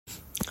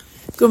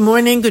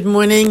Good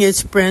morning.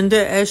 It's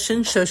Brenda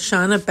Eshin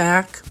Shoshana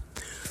back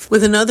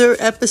with another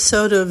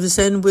episode of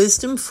Zen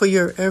Wisdom for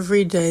your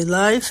everyday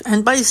life.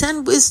 And by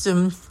Zen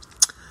Wisdom,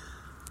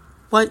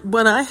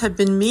 what I have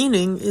been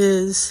meaning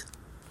is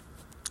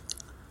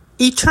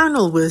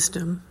eternal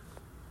wisdom,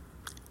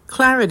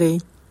 clarity,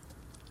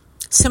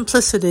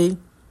 simplicity,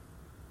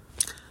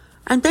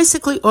 and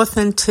basically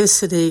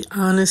authenticity,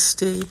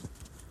 honesty.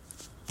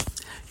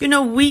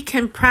 We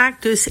can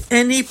practice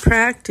any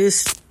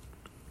practice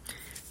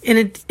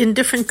in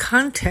different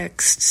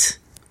contexts,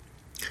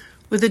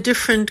 with a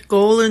different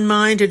goal in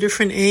mind, a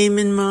different aim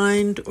in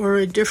mind, or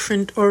a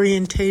different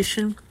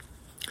orientation.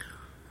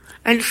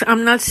 And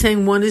I'm not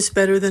saying one is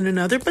better than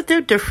another, but they're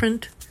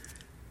different.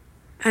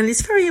 And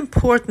it's very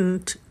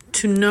important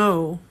to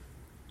know,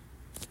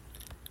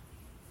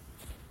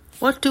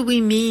 what do we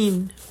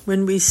mean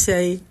when we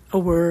say a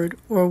word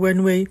or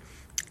when we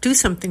do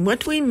something?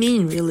 What do we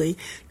mean, really?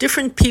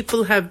 Different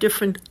people have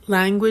different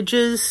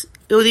languages.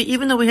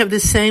 Even though we have the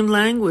same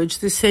language,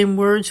 the same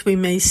words we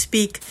may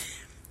speak,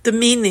 the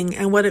meaning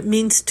and what it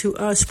means to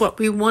us, what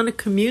we want to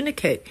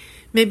communicate,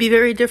 may be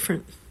very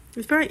different.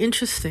 It's very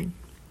interesting.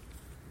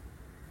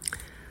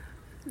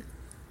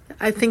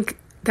 I think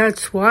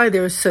that's why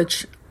there's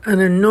such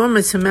an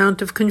enormous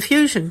amount of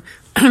confusion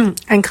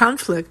and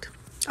conflict,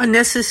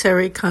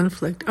 unnecessary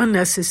conflict,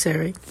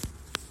 unnecessary.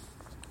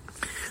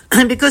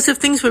 And because if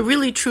things were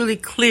really truly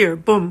clear,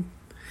 boom,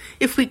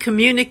 if we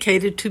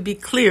communicated to be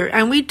clear,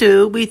 and we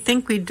do, we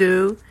think we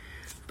do,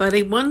 but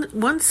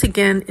once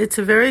again, it's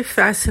a very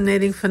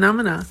fascinating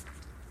phenomena.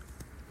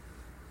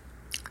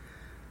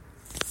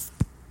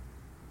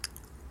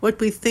 What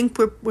we think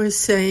we're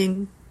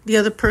saying, the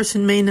other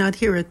person may not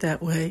hear it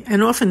that way,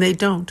 and often they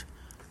don't.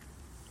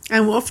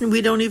 And often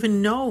we don't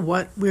even know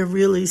what we're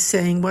really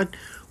saying,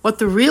 what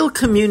the real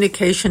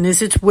communication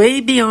is. It's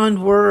way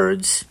beyond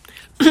words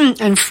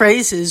and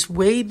phrases,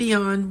 way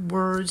beyond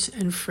words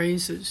and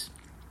phrases.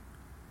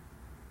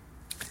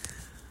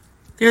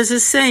 There's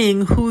a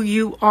saying, who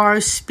you are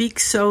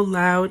speaks so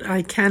loud,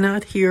 I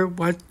cannot hear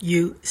what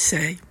you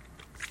say.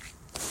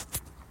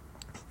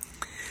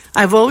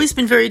 I've always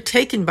been very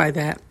taken by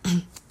that,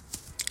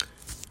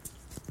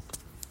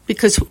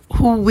 because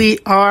who we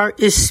are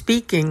is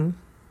speaking,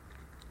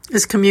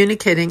 is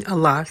communicating a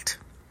lot.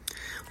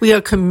 We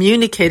are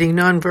communicating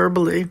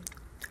non-verbally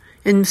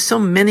in so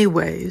many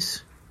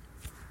ways.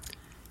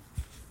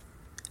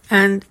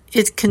 And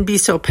it can be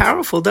so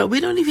powerful that we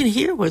don't even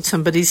hear what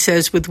somebody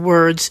says with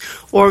words,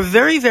 or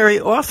very, very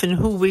often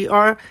who we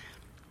are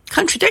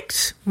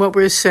contradicts what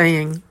we're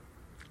saying,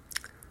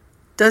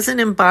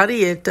 doesn't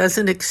embody it,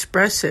 doesn't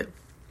express it.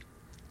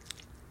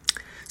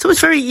 So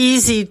it's very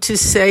easy to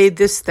say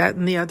this, that,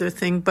 and the other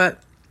thing,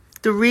 but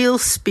the real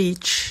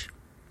speech,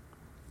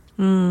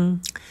 I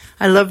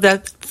love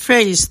that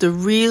phrase, the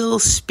real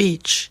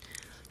speech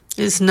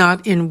is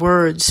not in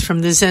words from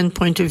the Zen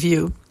point of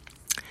view.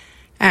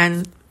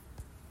 And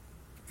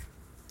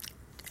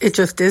it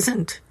just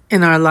isn't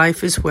in our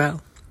life as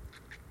well.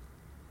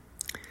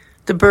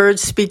 The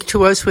birds speak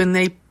to us when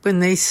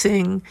they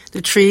sing.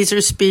 The trees are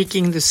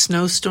speaking. The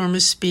snowstorm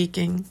is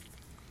speaking.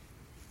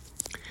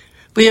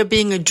 We are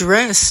being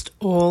addressed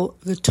all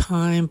the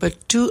time,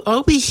 but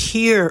are we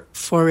here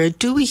for it?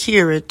 Do we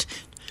hear it?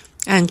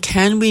 And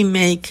can we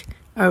make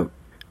a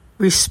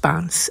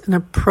response, an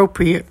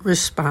appropriate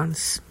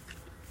response?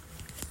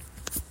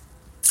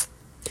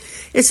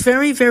 It's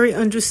very, very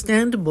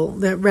understandable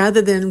that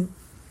rather than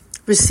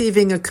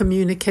receiving a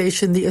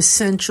communication, the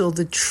essential,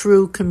 the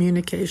true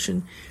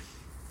communication,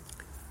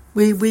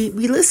 we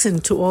listen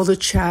to all the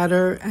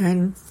chatter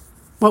and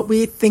what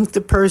we think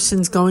the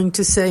person's going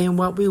to say and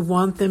what we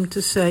want them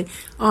to say,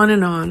 on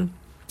and on.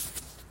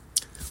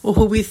 Or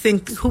who we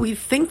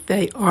think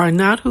they are,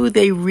 not who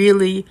they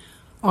really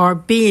are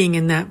being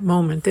in that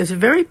moment. There's a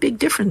very big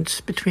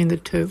difference between the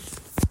two.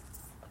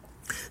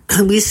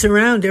 We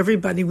surround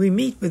everybody we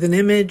meet with an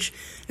image,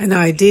 an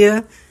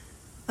idea,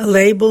 a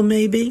label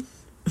maybe.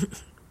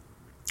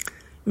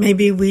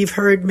 Maybe we've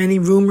heard many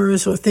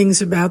rumors or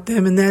things about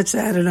them, and that's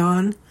added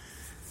on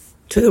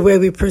to the way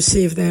we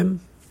perceive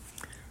them.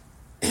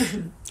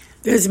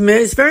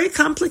 It's very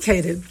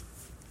complicated,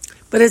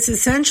 but it's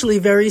essentially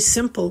very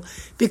simple,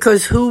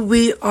 because who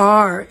we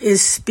are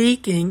is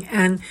speaking,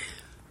 and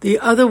the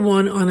other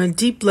one on a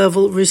deep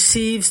level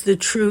receives the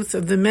truth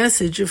of the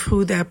message of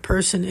who that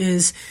person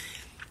is,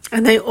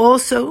 and they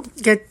also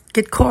get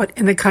caught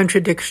in the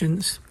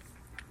contradictions.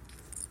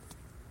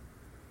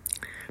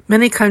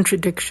 Many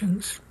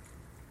contradictions.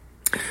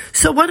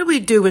 So what do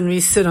we do when we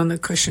sit on the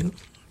cushion?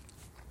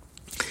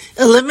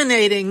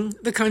 Eliminating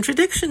the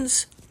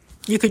contradictions.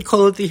 You could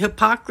call it the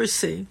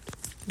hypocrisy,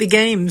 the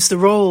games, the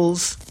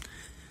roles,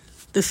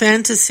 the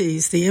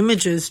fantasies, the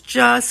images,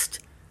 just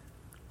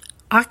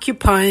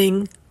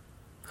occupying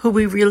who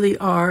we really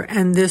are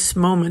and this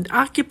moment,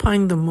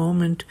 occupying the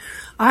moment,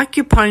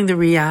 occupying the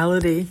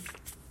reality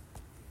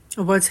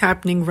of what's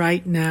happening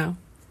right now.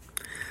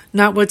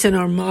 Not what's in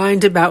our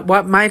mind about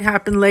what might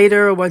happen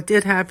later or what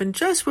did happen.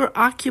 Just we're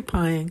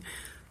occupying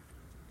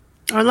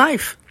our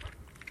life.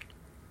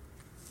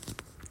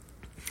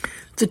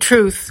 the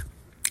truth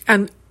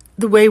and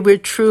the way we're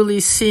truly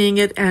seeing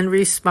it and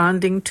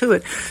responding to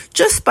it.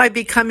 Just by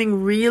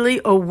becoming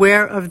really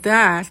aware of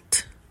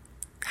that,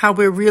 how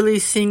we're really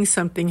seeing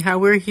something, how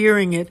we're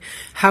hearing it,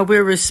 how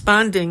we're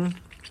responding,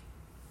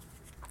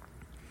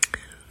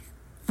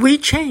 we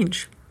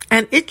change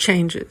and it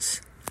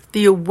changes.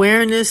 The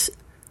awareness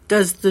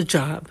does the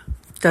job,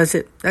 does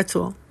it? That's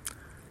all.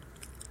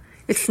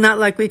 It's not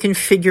like we can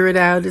figure it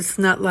out. It's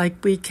not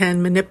like we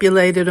can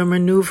manipulate it or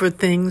maneuver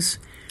things.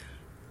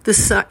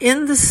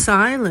 In the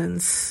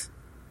silence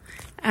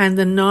and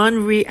the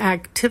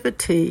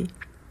non-reactivity,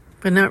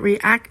 we're not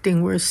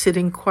reacting, we're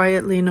sitting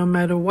quietly no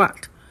matter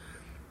what.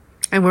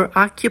 And we're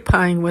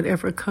occupying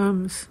whatever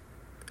comes.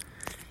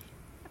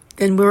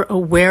 Then we're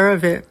aware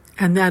of it,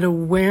 and that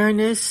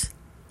awareness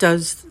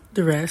does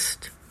the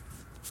rest.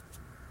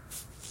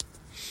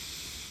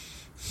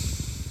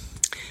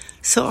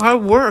 So our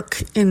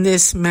work in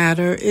this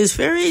matter is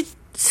very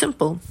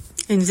simple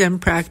in Zen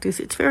practice.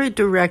 It's very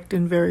direct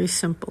and very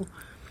simple.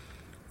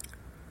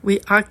 We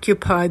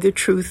occupy the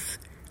truth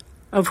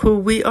of who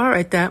we are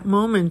at that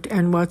moment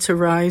and what's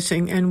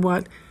arising and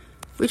what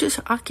we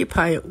just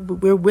occupy it.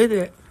 We're with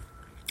it.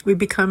 We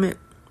become it.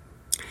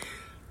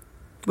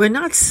 We're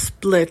not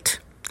split.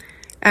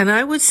 And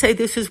I would say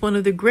this is one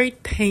of the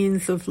great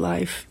pains of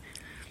life.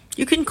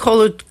 You can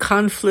call it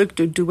conflict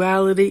or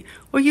duality,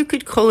 or you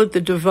could call it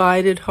the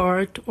divided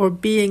heart or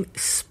being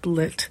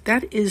split.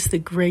 That is the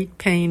great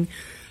pain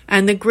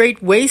and the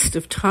great waste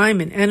of time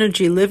and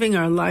energy living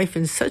our life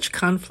in such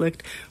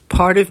conflict.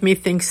 Part of me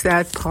thinks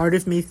that, part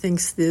of me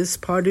thinks this,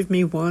 part of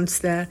me wants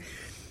that,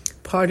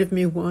 part of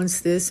me wants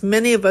this.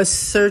 Many of us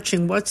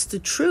searching, what's the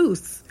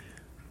truth?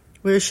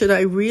 Where should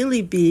I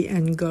really be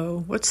and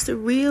go? What's the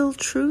real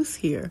truth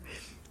here?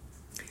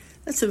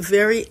 That's a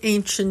very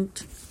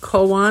ancient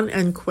koan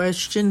and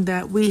question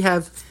that we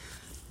have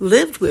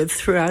lived with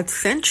throughout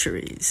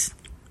centuries.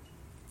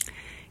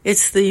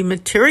 It's the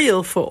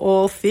material for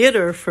all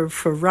theater,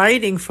 for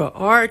writing, for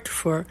art,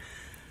 for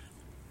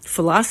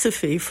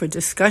philosophy, for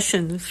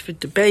discussions, for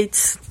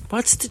debates.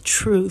 What's the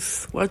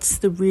truth? What's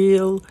the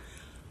real?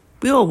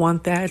 We all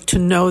want that, to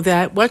know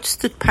that. What's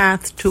the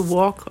path to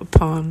walk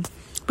upon,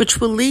 which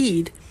will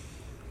lead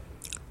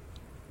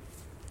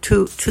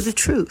to the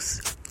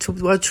truth, to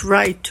what's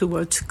right, to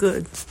what's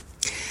good.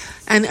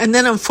 And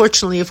then,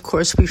 unfortunately, of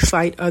course, we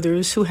fight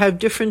others who have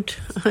different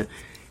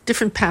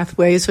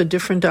pathways or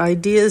different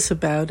ideas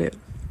about it.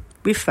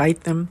 We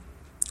fight them,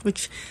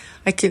 which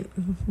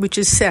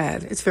is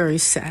sad. It's very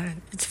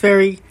sad.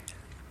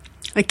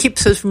 It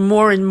keeps us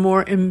more and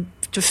more in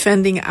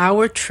defending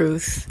our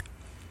truth,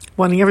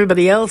 wanting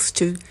everybody else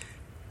to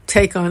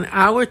take on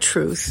our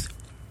truth.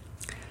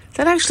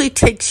 That actually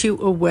takes you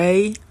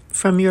away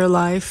from your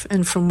life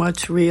and from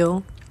what's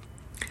real.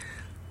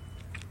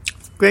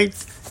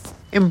 Great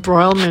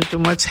embroilment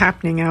in what's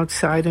happening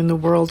outside in the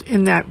world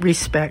in that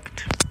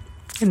respect,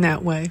 in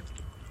that way.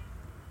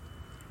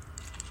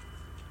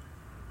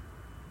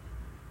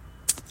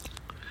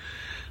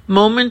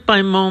 Moment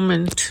by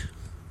moment,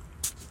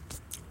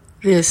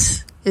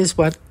 this is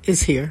what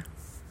is here.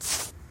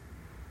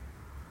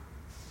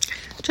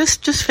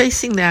 Just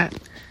facing that.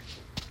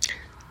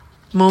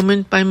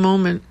 Moment by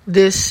moment,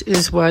 this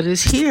is what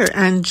is here,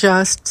 and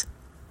just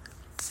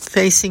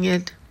facing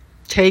it,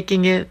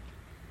 taking it,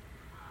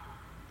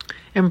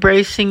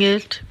 embracing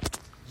it.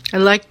 I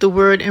like the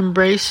word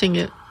embracing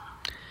it.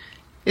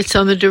 It's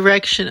on the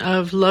direction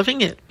of loving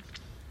it.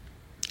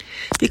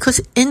 Because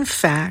in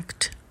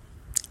fact,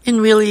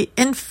 when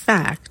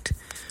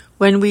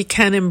we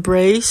can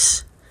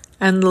embrace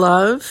and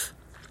love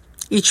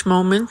each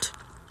moment,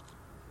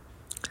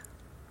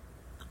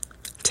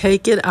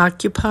 take it,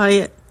 occupy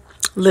it,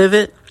 live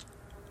it,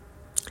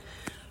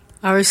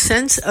 our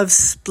sense of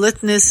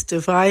splitness,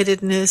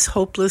 dividedness,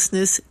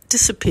 hopelessness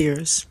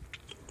disappears.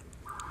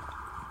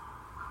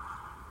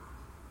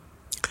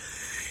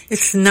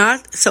 It's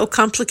not so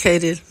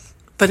complicated,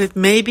 but it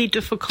may be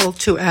difficult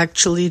to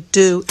actually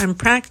do and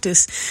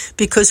practice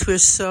because we're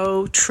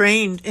so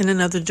trained in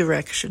another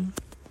direction.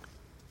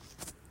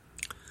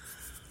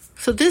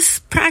 So this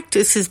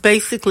practice is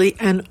basically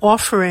an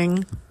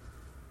offering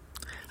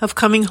of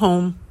coming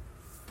home.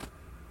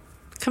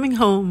 Coming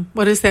home,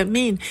 what does that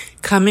mean?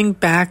 Coming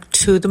back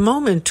to the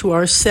moment, to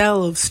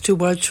ourselves, to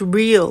what's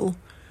real.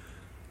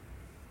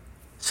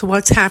 So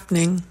what's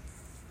happening?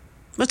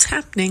 What's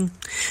happening?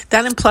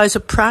 That implies a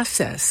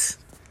process.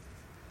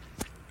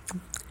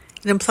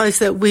 It implies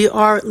that we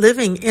are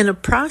living in a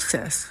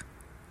process,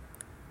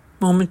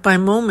 moment by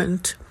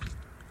moment.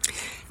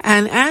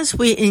 And as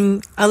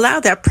we allow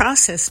that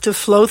process to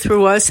flow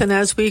through us, and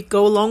as we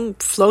go along,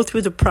 flow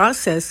through the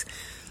process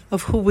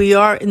of who we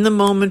are in the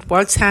moment,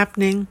 what's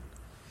happening,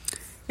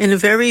 in a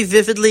very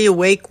vividly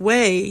awake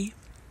way,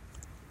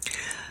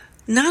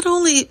 not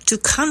only do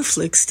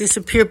conflicts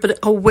disappear, but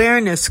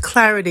awareness,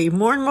 clarity,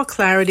 more and more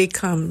clarity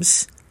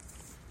comes.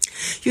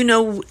 You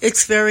know,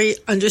 it's very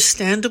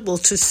understandable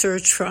to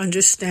search for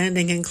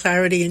understanding and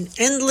clarity in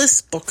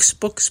endless books,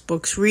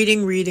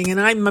 reading. And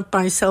I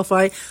myself,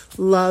 I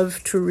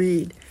love to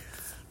read.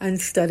 and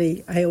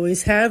study. I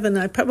always have, and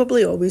I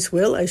probably always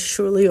will. I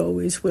surely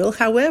always will.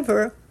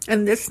 However,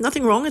 and there's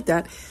nothing wrong with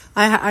that,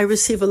 I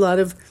receive a lot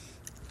of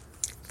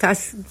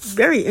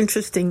very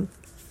interesting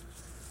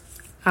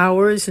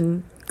hours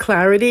and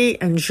clarity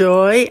and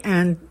joy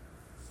and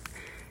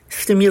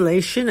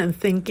stimulation and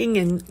thinking,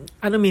 and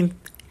I don't mean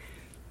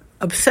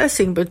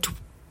obsessing, but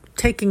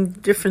taking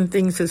different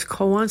things as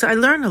koans. I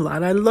learn a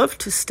lot. I love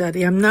to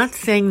study. I'm not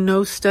saying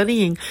no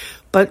studying,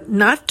 but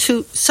not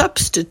to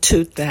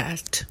substitute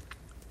that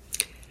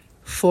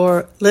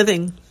for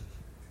living.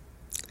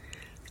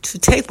 To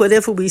take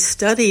whatever we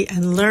study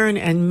and learn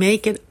and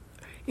make it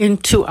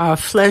into our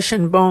flesh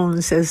and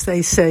bones, as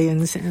they say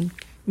in Zen.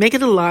 Make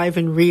it alive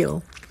and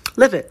real.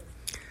 Live it.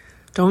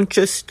 Don't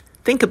just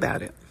think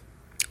about it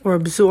or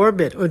absorb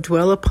it or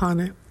dwell upon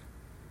it.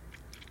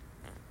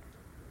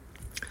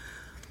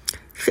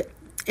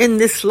 In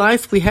this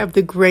life, we have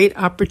the great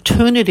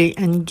opportunity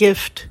and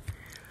gift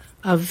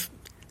of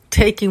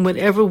taking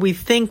whatever we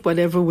think,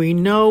 whatever we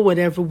know,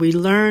 whatever we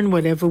learn,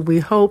 whatever we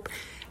hope,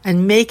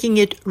 and making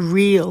it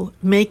real,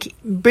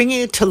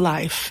 bringing it to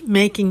life,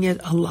 making it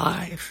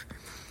alive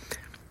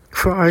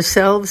for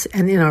ourselves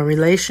and in our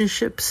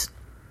relationships,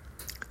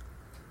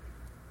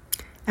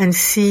 and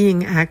seeing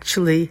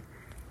the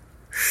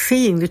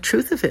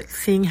truth of it,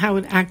 seeing how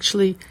it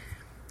actually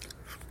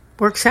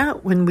works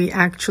out when we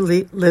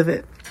actually live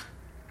it.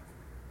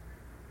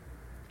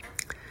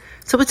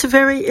 So it's a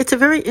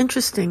very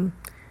interesting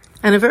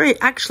and a very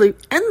actually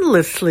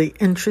endlessly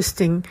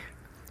interesting,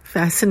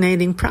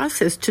 fascinating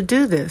process to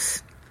do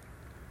this.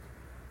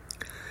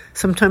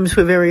 Sometimes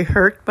we're very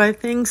hurt by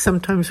things.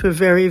 Sometimes we're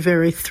very,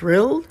 very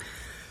thrilled.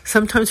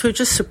 Sometimes we're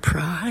just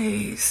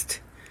surprised.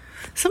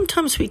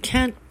 Sometimes we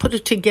can't put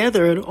it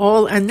together at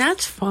all, and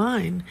that's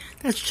fine.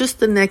 That's just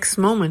the next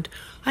moment.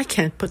 I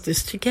can't put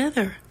this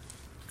together.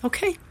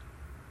 Okay.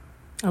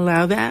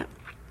 Allow that.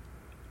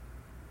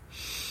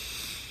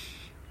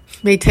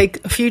 May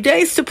take a few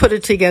days to put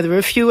it together,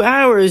 a few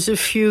hours, a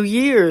few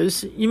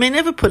years. You may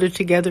never put it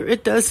together.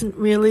 It doesn't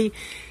really.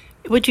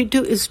 What you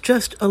do is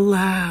just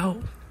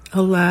allow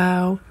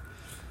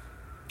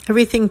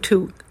everything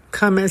to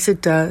come as it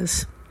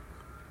does.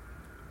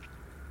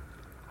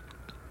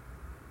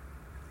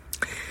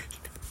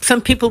 Some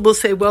people will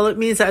say, well, it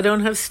means I don't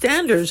have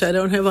standards. I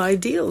don't have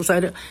ideals.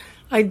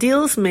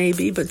 Ideals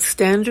maybe, but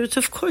standards,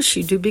 of course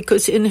you do,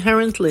 because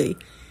innately,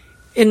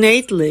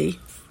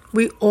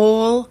 we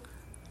all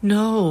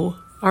know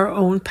our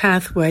own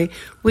pathway.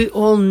 We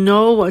all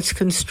know what's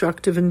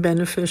constructive and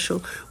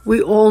beneficial.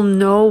 We all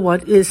know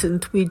what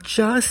isn't. We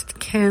just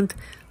can't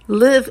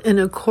live in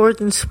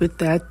accordance with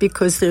that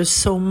because there's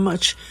so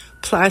much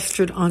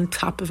plastered on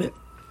top of it.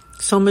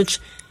 So much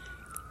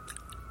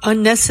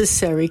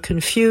unnecessary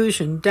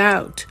confusion,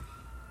 doubt,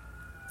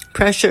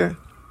 pressure,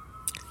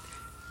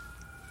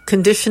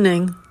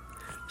 conditioning.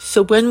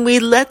 So when we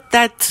let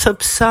that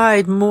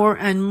subside more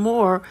and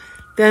more,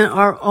 then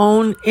our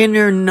own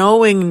inner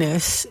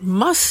knowingness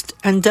must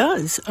and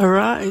does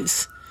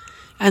arise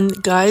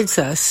and guides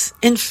us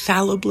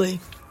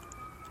infallibly.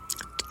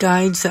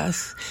 Guides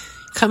us.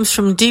 Comes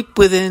from deep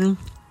within,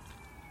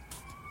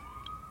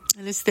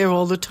 and it's there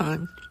all the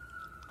time.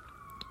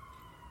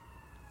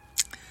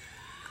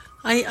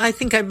 I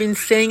think I've been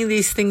saying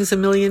these things a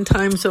million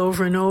times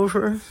over and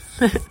over.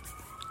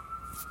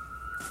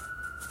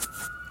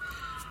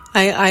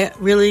 I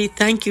really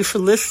thank you for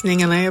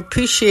listening, and I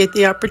appreciate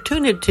the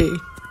opportunity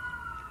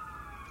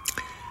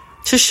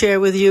to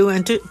share with you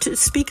and to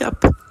speak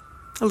up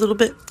a little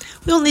bit.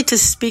 We all need to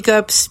speak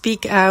up,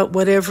 speak out,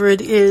 whatever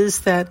it is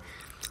that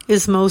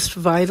is most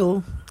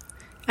vital,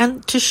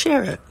 and to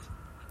share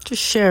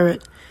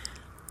it.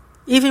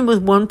 Even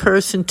with one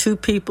person, 2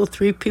 people,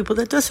 3 people,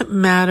 that doesn't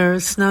matter.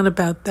 It's not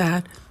about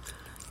that.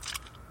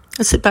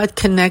 It's about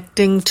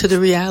connecting to the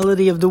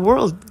reality of the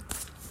world,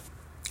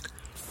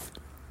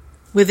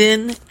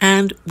 within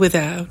and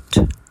without,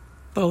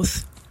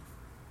 both.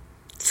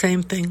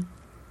 Same thing.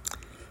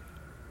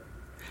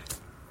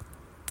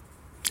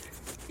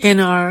 In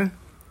our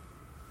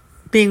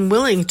being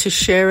willing to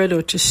share it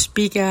or to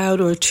speak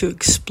out or to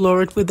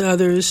explore it with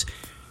others,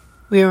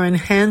 we are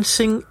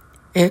enhancing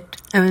it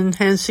and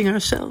enhancing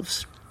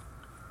ourselves.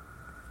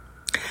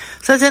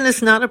 So then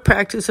it's not a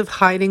practice of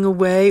hiding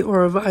away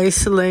or of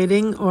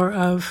isolating or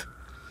of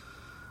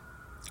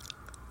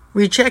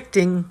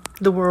rejecting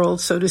the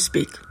world, so to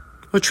speak,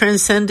 or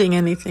transcending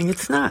anything.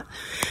 It's not.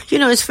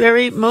 It's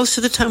most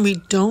of the time we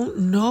don't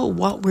know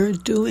what we're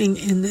doing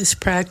in this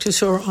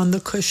practice or on the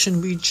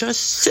cushion. We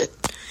just sit.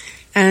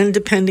 And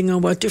depending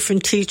on what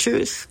different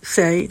teachers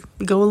say,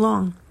 we go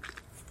along.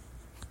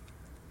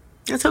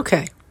 That's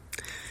okay.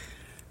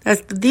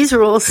 These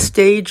are all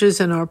stages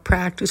in our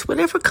practice.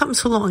 Whatever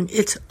comes along,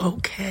 it's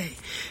okay.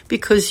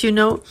 Because, in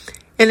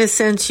a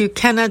sense, you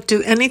cannot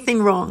do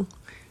anything wrong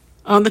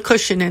on the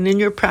cushion and in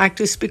your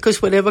practice,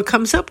 because whatever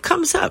comes up,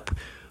 comes up.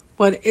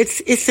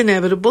 It's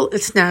inevitable,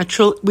 it's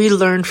natural. We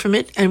learn from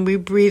it and we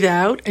breathe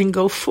out and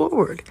go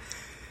forward.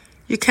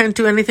 You can't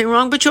do anything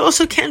wrong, but you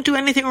also can't do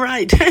anything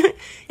right.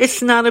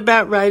 It's not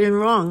about right and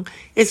wrong.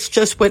 It's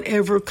just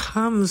whatever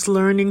comes,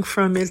 learning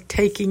from it,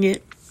 taking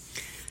it,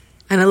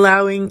 and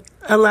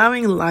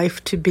allowing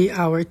life to be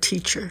our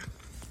teacher.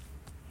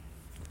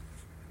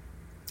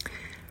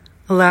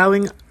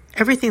 Allowing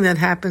everything that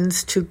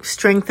happens to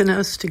strengthen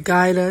us, to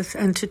guide us,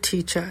 and to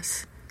teach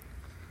us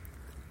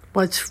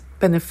what's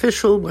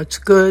beneficial, what's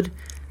good,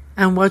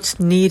 and what's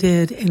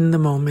needed in the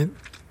moment.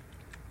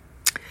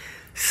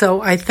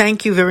 So I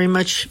thank you very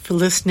much for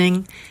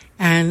listening,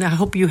 and I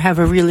hope you have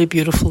a really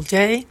beautiful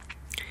day.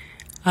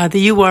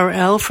 The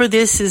URL for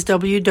this is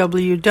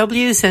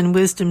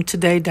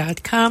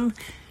www.zenwisdomtoday.com.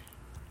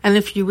 And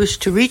if you wish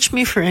to reach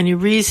me for any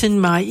reason,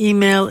 my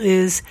email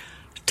is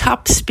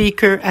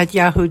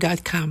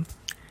topspeaker@yahoo.com.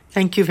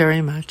 Thank you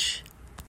very much.